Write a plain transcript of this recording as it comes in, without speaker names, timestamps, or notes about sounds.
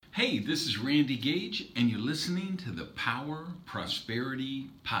Hey, this is Randy Gage, and you're listening to the Power Prosperity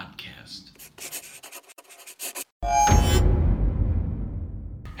Podcast.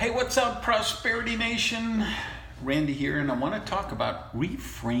 Hey, what's up, Prosperity Nation? Randy here, and I want to talk about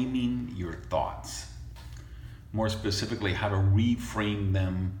reframing your thoughts. More specifically, how to reframe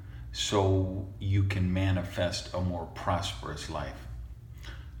them so you can manifest a more prosperous life.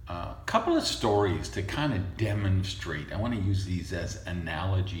 A couple of stories to kind of demonstrate. I want to use these as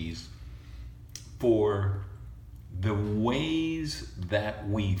analogies for the ways that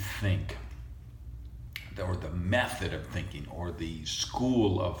we think, or the method of thinking, or the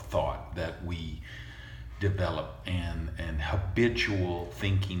school of thought that we develop, and habitual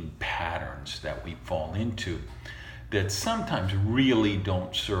thinking patterns that we fall into that sometimes really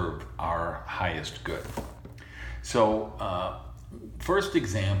don't serve our highest good. So, first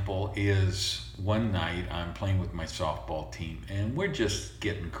example is one night I'm playing with my softball team and we're just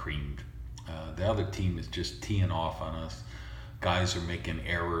getting creamed. The other team is just teeing off on us. Guys are making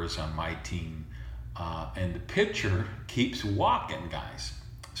errors on my team. And the pitcher keeps walking guys.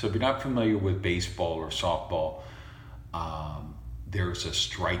 So if you're not familiar with baseball or softball, there's a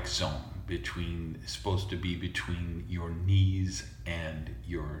strike zone supposed to be between your knees and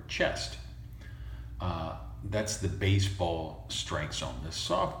your chest. That's the baseball strike zone. The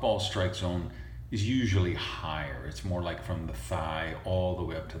softball strike zone is usually higher. It's more like from the thigh all the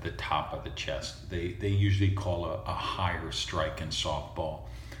way up to the top of the chest. They usually call a higher strike in softball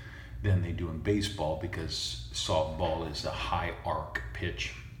than they do in baseball, because softball is a high arc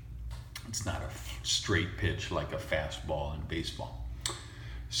pitch. It's not a straight pitch like a fastball in baseball.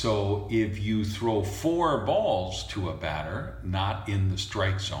 So if you throw 4 balls to a batter not in the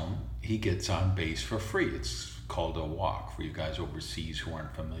strike zone, he gets on base for free. It's called a walk for you guys overseas who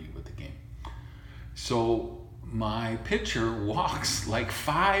aren't familiar with the game. So my pitcher walks like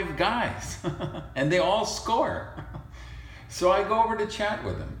 5 guys and they all score. So I go over to chat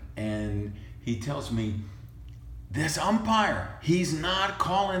with him and he tells me, this umpire, he's not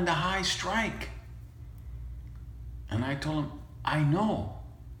calling the high strike. And I told him, I know,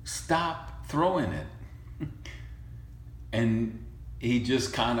 stop throwing it. And he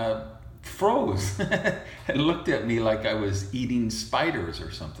just kind of froze and looked at me like I was eating spiders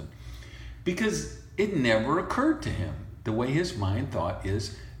or something, because it never occurred to him. The way his mind thought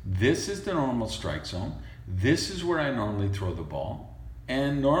is, this is the normal strike zone, this is where I normally throw the ball,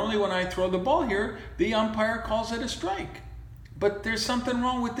 and normally when I throw the ball here, the umpire calls it a strike. But there's something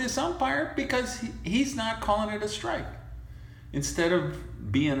wrong with this umpire because he's not calling it a strike. Instead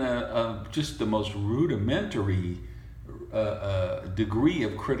of being just the most rudimentary degree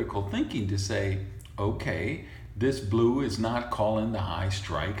of critical thinking to say, okay, this blue is not calling the high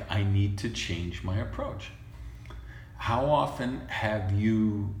strike, I need to change my approach. How often have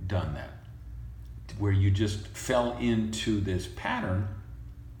you done that, where you just fell into this pattern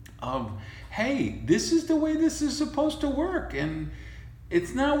of, hey, this is the way this is supposed to work, and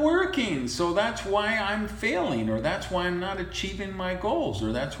it's not working, so that's why I'm failing, or that's why I'm not achieving my goals,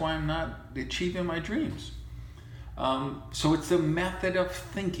 or that's why I'm not achieving my dreams. So it's a method of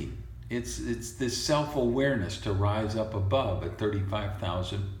thinking. It's this self-awareness to rise up above at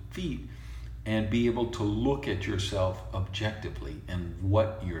 35,000 feet and be able to look at yourself objectively and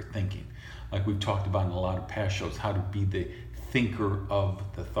what you're thinking. Like we've talked about in a lot of past shows, how to be the thinker of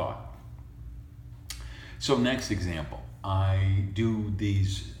the thought. So next example, I do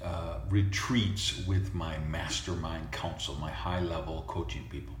these retreats with my mastermind council, my high-level coaching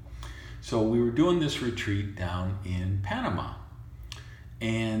people. So we were doing this retreat down in Panama.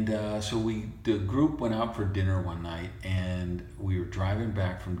 And so the group went out for dinner one night, and we were driving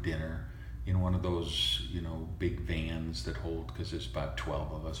back from dinner in one of those, big vans that hold, because there's about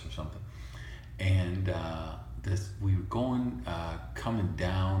 12 of us or something. And we were coming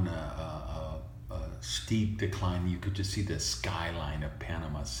down a steep decline. You could just see the skyline of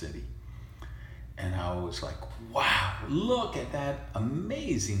Panama City. And I was like, wow, look at that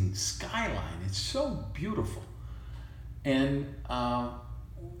amazing skyline. It's so beautiful. And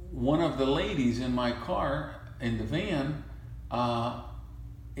one of the ladies in my car, in the van,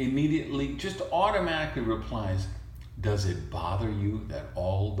 immediately, just automatically replies, does it bother you that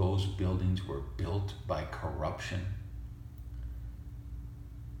all those buildings were built by corruption?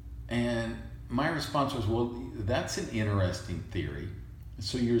 And my response was, well, that's an interesting theory.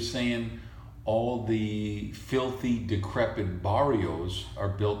 So you're saying all the filthy, decrepit barrios are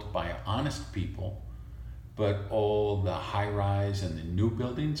built by honest people, but all the high-rise and the new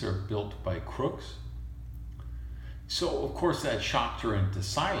buildings are built by crooks? So, of course, that shocked her into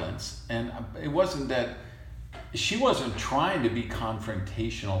silence. And it wasn't that She wasn't trying to be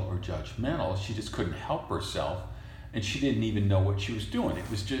confrontational or judgmental. She just couldn't help herself, and she didn't even know what she was doing. It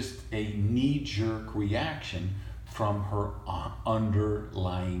was just a knee-jerk reaction from her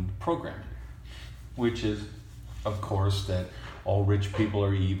underlying programming, which is, of course, that all rich people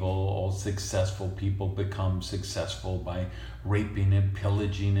are evil, all successful people become successful by raping and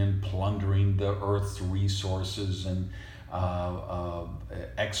pillaging and plundering the earth's resources and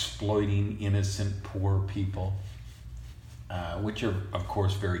exploiting innocent poor people, which are, of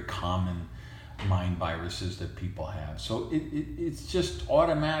course, very common mind viruses that people have. So it's just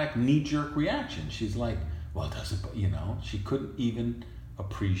automatic knee-jerk reaction. She's like, well, does it, she couldn't even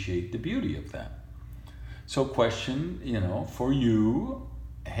appreciate the beauty of that. So question, for you,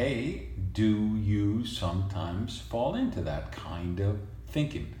 hey, do you sometimes fall into that kind of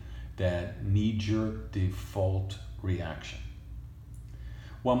thinking, that knee-jerk default reaction?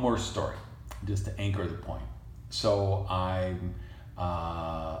 One more story, just to anchor the point. So I'm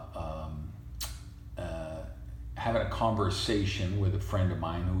having a conversation with a friend of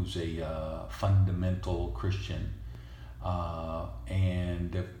mine who's a fundamental Christian,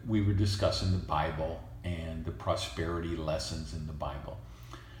 and we were discussing the Bible and the prosperity lessons in the Bible.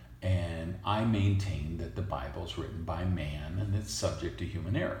 And I maintain that the Bible is written by man and it's subject to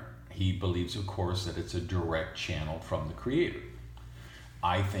human error. He believes, of course, that it's a direct channel from the Creator.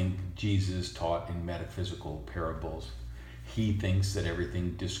 I think Jesus taught in metaphysical parables. He thinks that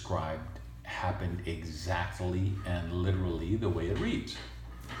everything described happened exactly and literally the way it reads.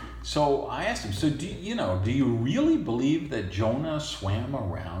 So I asked him, so do you really believe that Jonah swam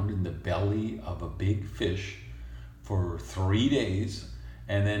around in the belly of a big fish for 3 days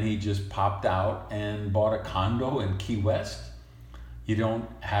and then he just popped out and bought a condo in Key West? You don't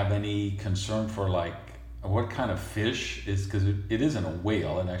have any concern for what kind of fish is, because it isn't a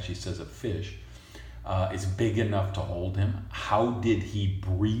whale, it actually says a fish. It's big enough to hold him. How did he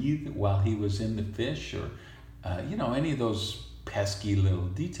breathe while he was in the fish? Or, any of those pesky little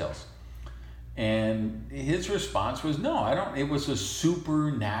details. And his response was, no, I don't. It was a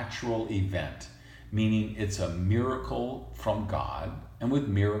supernatural event, meaning it's a miracle from God. And with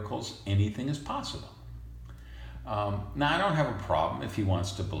miracles, anything is possible. Now, I don't have a problem if he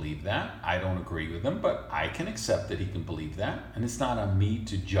wants to believe that. I don't agree with him, but I can accept that he can believe that. And it's not on me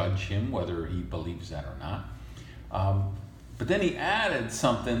to judge him whether he believes that or not. But then he added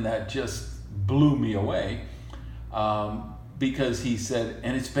something that just blew me away, because he said,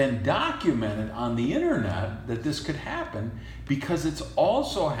 and it's been documented on the internet that this could happen because it's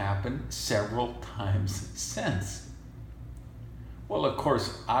also happened several times since. Well, of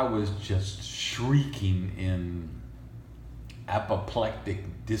course, I was just shrieking in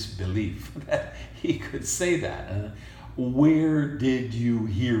apoplectic disbelief that he could say that. Where did you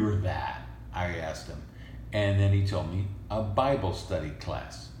hear that? I asked him. And then he told me, a Bible study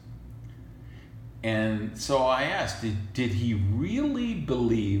class. And so I asked, did he really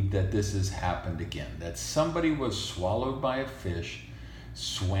believe that this has happened again? That somebody was swallowed by a fish,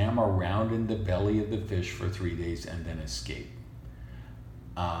 swam around in the belly of the fish for 3 days, and then escaped?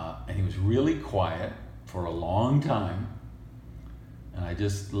 And he was really quiet for a long time. And I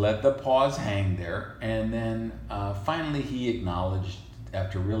just let the pause hang there. And then finally he acknowledged,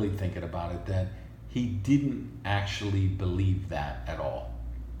 after really thinking about it, that he didn't actually believe that at all.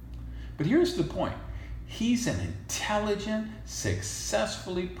 But here's the point. He's an intelligent,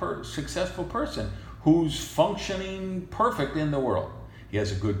 successful person who's functioning perfect in the world. He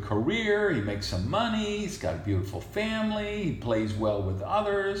has a good career, he makes some money, he's got a beautiful family, he plays well with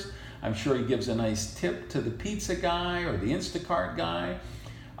others. I'm sure he gives a nice tip to the pizza guy or the Instacart guy.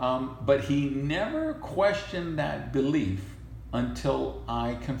 But he never questioned that belief until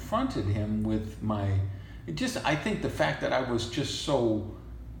I confronted him with I think the fact that I was just so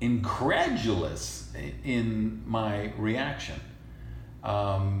incredulous in my reaction,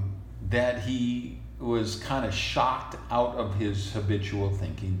 that he was kind of shocked out of his habitual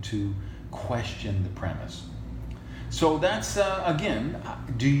thinking to question the premise. So that's, again,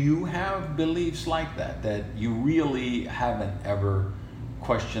 do you have beliefs like that you really haven't ever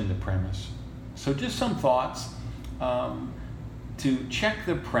questioned the premise? So just some thoughts to check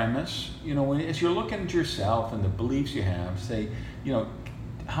the premise. As you're looking at yourself and the beliefs you have, say,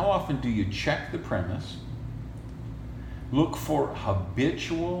 how often do you check the premise? Look for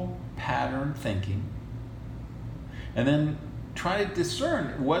habitual pattern thinking. And then try to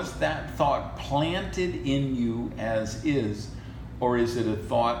discern, was that thought planted in you as is, or is it a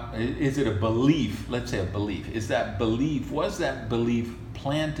thought, is it a belief? Let's say a belief. Was that belief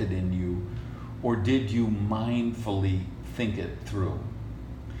planted in you, or did you mindfully think it through?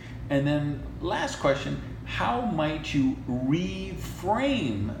 And then last question, how might you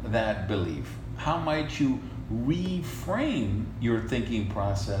reframe that belief? How might you reframe your thinking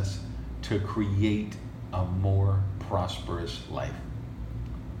process to create a more prosperous life?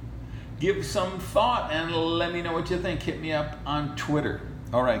 Give some thought and let me know what you think. Hit me up on Twitter.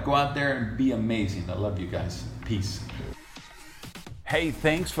 All right, go out there and be amazing. I love you guys. Peace. Hey,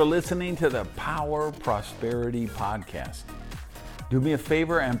 thanks for listening to the Power Prosperity Podcast. Do me a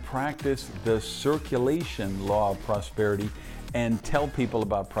favor and practice the circulation law of prosperity and tell people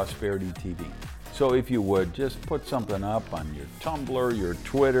about Prosperity TV. So if you would, just put something up on your Tumblr, your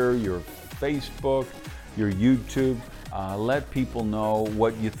Twitter, your Facebook, your YouTube. Let people know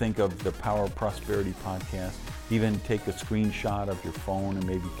what you think of the Power Prosperity Podcast. Even take a screenshot of your phone and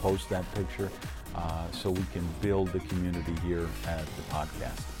maybe post that picture so we can build the community here at the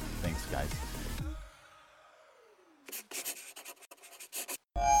podcast. Thanks, guys.